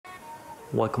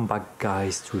Welcome back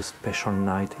guys to a special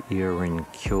night here in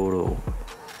Kyoto.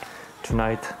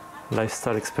 Tonight,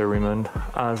 lifestyle experiment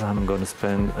as I'm gonna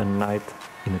spend a night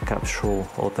in a capsule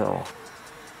hotel.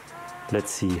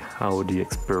 Let's see how the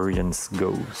experience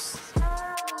goes.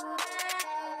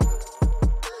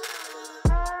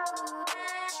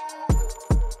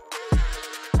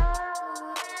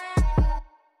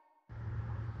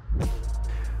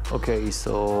 Okay,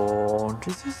 so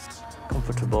this is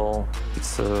comfortable.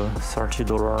 It's a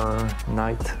 $30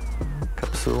 night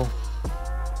capsule.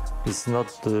 It's not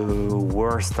the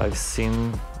worst I've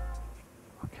seen.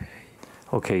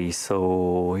 Okay,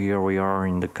 so here we are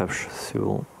in the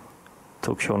capsule.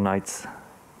 Tokyo nights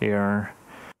here.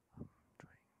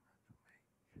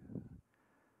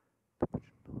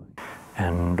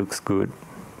 And looks good.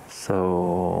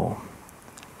 So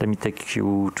let me take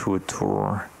you to a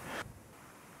tour.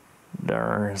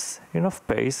 There's enough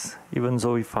space, even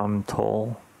though if I'm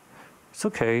tall, it's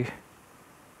okay.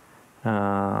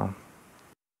 Of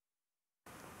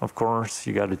course,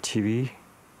 you got a TV,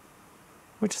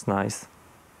 which is nice.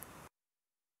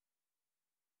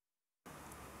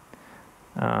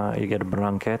 You get a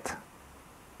blanket.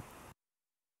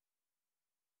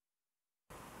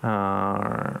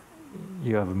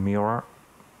 You have a mirror.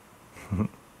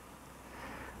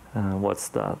 What's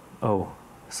that? Oh,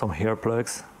 some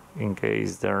earplugs in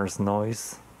case there's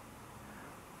noise.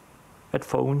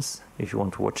 Headphones if you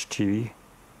want to watch TV,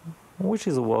 which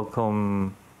is a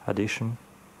welcome addition.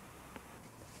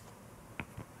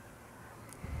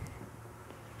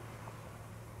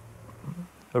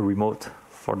 A remote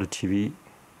for the TV,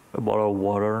 a bottle of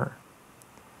water,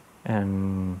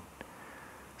 and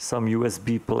some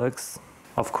USB plugs.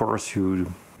 Of course,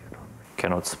 you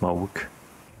cannot smoke.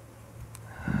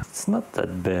 It's not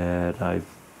that bad. I've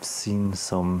seen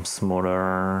some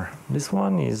smaller. This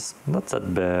one is not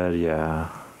that bad, yeah.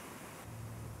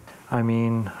 I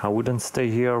mean, I wouldn't stay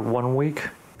here 1 week.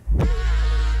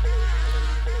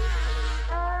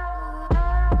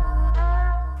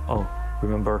 Oh,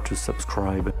 remember to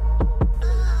subscribe.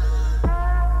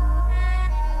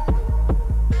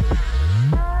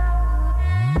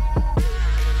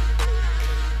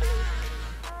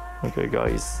 Okay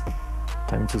guys,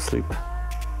 time to sleep.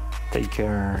 Take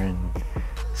care and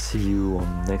see you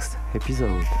on next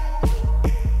episode.